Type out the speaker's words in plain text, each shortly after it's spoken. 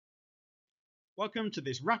Welcome to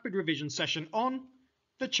this rapid revision session on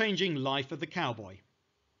the changing life of the cowboy.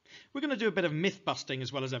 We're going to do a bit of myth busting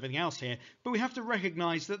as well as everything else here, but we have to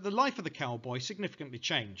recognise that the life of the cowboy significantly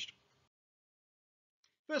changed.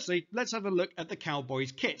 Firstly, let's have a look at the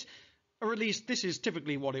cowboy's kit, or at least this is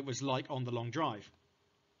typically what it was like on the long drive.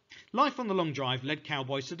 Life on the long drive led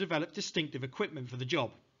cowboys to develop distinctive equipment for the job.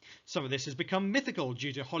 Some of this has become mythical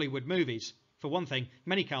due to Hollywood movies. For one thing,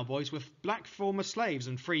 many cowboys were black former slaves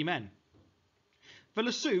and free men. The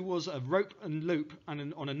lasso was a rope and loop on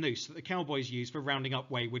a noose that the cowboys used for rounding up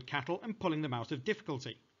wayward cattle and pulling them out of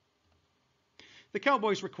difficulty. The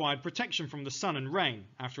cowboys required protection from the sun and rain.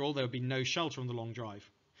 After all, there would be no shelter on the long drive.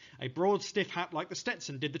 A broad, stiff hat like the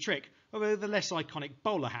Stetson did the trick, although the less iconic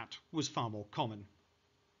bowler hat was far more common.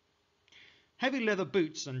 Heavy leather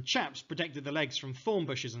boots and chaps protected the legs from thorn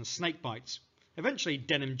bushes and snake bites. Eventually,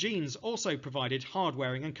 denim jeans also provided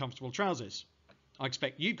hard-wearing and comfortable trousers. I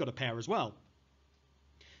expect you've got a pair as well.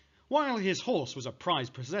 While his horse was a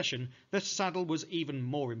prized possession, the saddle was even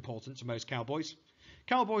more important to most cowboys.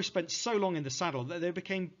 Cowboys spent so long in the saddle that they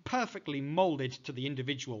became perfectly moulded to the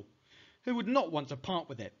individual, who would not want to part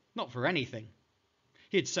with it, not for anything.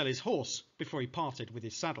 He'd sell his horse before he parted with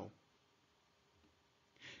his saddle.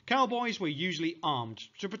 Cowboys were usually armed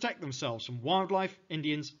to protect themselves from wildlife,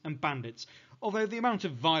 Indians and bandits, although the amount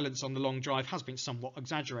of violence on the long drive has been somewhat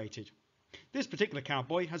exaggerated. This particular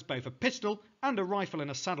cowboy has both a pistol and a rifle in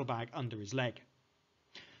a saddlebag under his leg.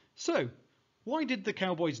 So, why did the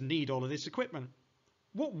cowboys need all of this equipment?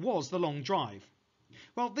 What was the long drive?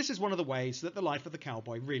 Well, this is one of the ways that the life of the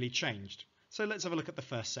cowboy really changed. So let's have a look at the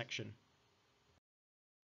first section.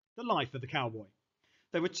 The life of the cowboy.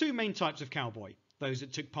 There were two main types of cowboy, those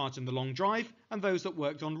that took part in the long drive and those that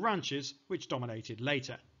worked on ranches, which dominated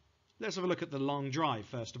later. Let's have a look at the long drive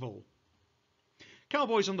first of all.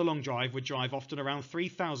 Cowboys on the long drive would drive often around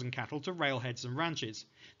 3,000 cattle to railheads and ranches.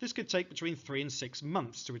 This could take between 3 and 6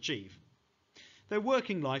 months to achieve. Their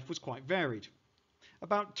working life was quite varied.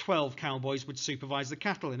 About 12 cowboys would supervise the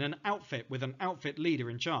cattle in an outfit with an outfit leader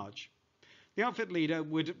in charge. The outfit leader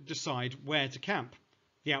would decide where to camp.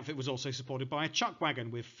 The outfit was also supported by a chuck wagon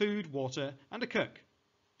with food, water and a cook.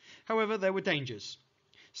 However, there were dangers.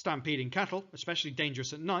 Stampeding cattle, especially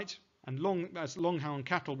dangerous at night, and longhorn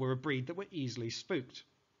cattle were a breed that were easily spooked.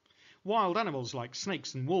 Wild animals like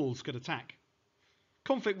snakes and wolves could attack.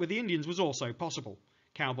 Conflict with the Indians was also possible.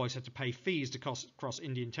 Cowboys had to pay fees to cross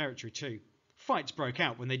Indian territory too. Fights broke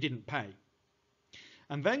out when they didn't pay.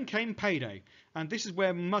 And then came payday, and this is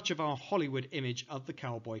where much of our Hollywood image of the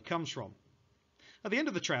cowboy comes from. At the end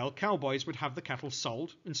of the trail, cowboys would have the cattle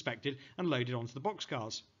sold, inspected and loaded onto the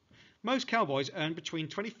boxcars. Most cowboys earned between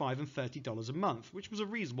 $25 and $30 a month, which was a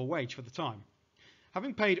reasonable wage for the time.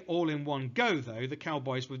 Having paid all in one go, though, the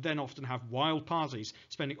cowboys would then often have wild parties,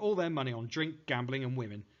 spending all their money on drink, gambling and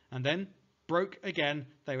women, and then, broke again,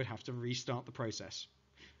 they would have to restart the process.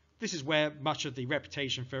 This is where much of the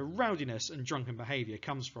reputation for rowdiness and drunken behaviour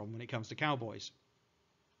comes from when it comes to cowboys.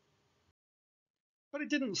 But it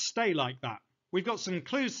didn't stay like that. We've got some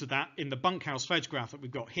clues to that in the bunkhouse photograph that we've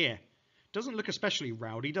got here. Doesn't look especially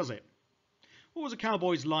rowdy, does it? What was a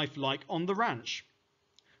cowboy's life like on the ranch?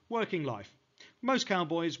 Working life. Most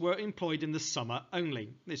cowboys were employed in the summer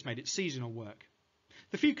only. This made it seasonal work.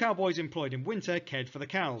 The few cowboys employed in winter cared for the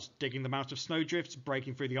cows, digging them out of snowdrifts,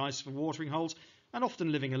 breaking through the ice for watering holes, and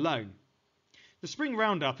often living alone. The spring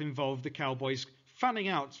roundup involved the cowboys fanning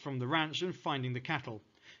out from the ranch and finding the cattle.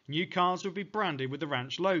 New cars would be branded with the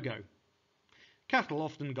ranch logo. Cattle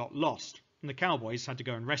often got lost, and the cowboys had to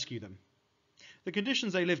go and rescue them. The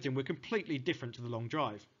conditions they lived in were completely different to the long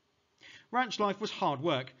drive. Ranch life was hard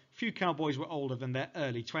work. Few cowboys were older than their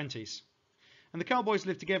early 20s. And the cowboys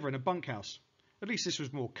lived together in a bunkhouse. At least this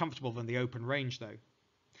was more comfortable than the open range though.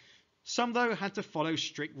 Some though had to follow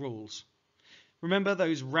strict rules. Remember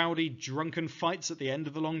those rowdy, drunken fights at the end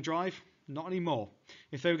of the long drive? Not anymore.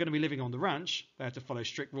 If they were going to be living on the ranch, they had to follow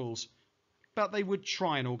strict rules. But they would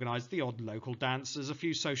try and organise the odd local dance as a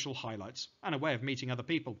few social highlights and a way of meeting other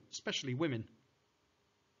people, especially women.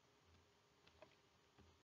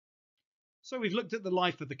 So we've looked at the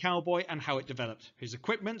life of the cowboy and how it developed, his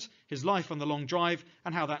equipment, his life on the long drive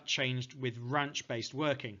and how that changed with ranch-based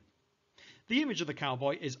working. The image of the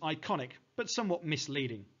cowboy is iconic but somewhat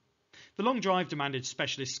misleading. The long drive demanded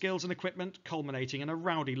specialist skills and equipment, culminating in a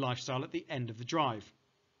rowdy lifestyle at the end of the drive.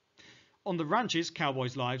 On the ranches,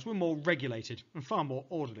 cowboys' lives were more regulated and far more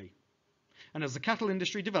orderly. And as the cattle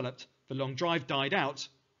industry developed, the long drive died out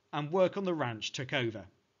and work on the ranch took over.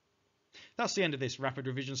 That's the end of this rapid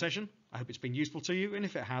revision session. I hope it's been useful to you, and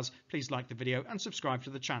if it has, please like the video and subscribe to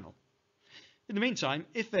the channel. In the meantime,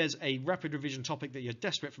 if there's a rapid revision topic that you're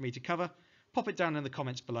desperate for me to cover, pop it down in the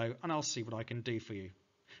comments below and I'll see what I can do for you.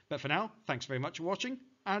 But for now, thanks very much for watching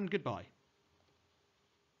and goodbye.